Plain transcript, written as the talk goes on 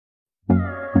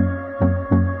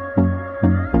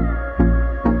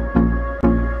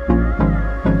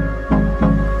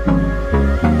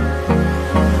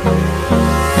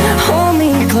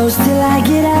gotta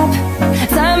get up.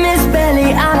 Time is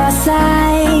barely on our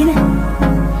side.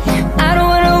 I don't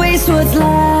wanna waste what's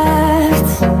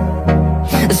left.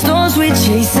 The storms we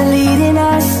chase are leading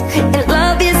us, and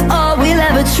love is all we'll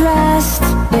ever trust.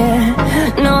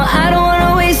 Yeah, no, I don't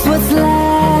wanna waste what's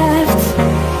left.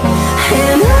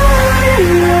 And on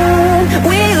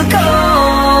we'll go,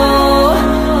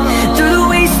 through the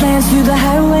wastelands, through the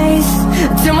highways,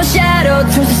 till my shadow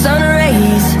turns to sun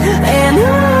rays. And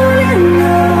on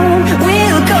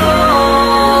we'll go,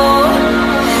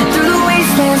 through the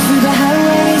wastelands, through the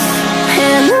highways,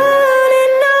 and on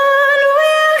we'll go.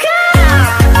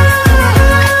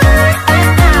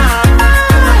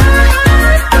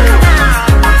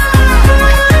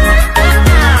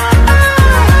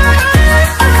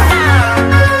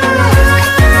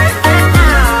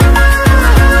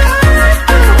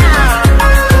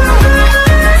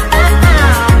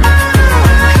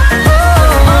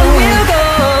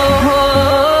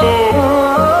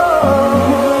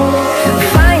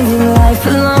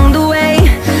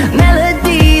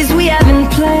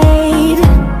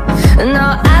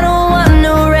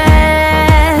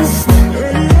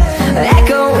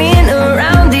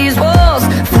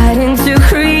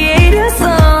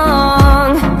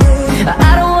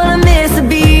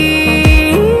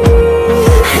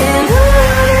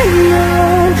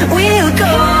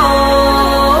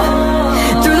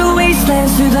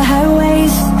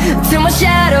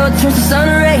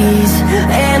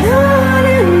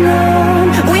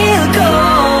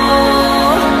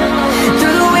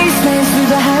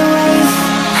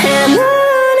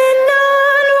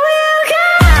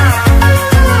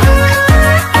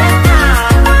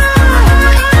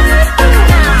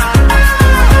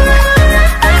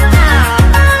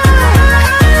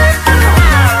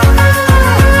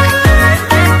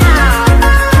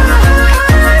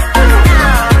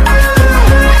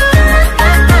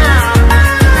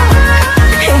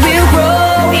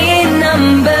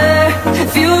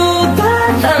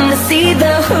 See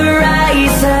the horizon.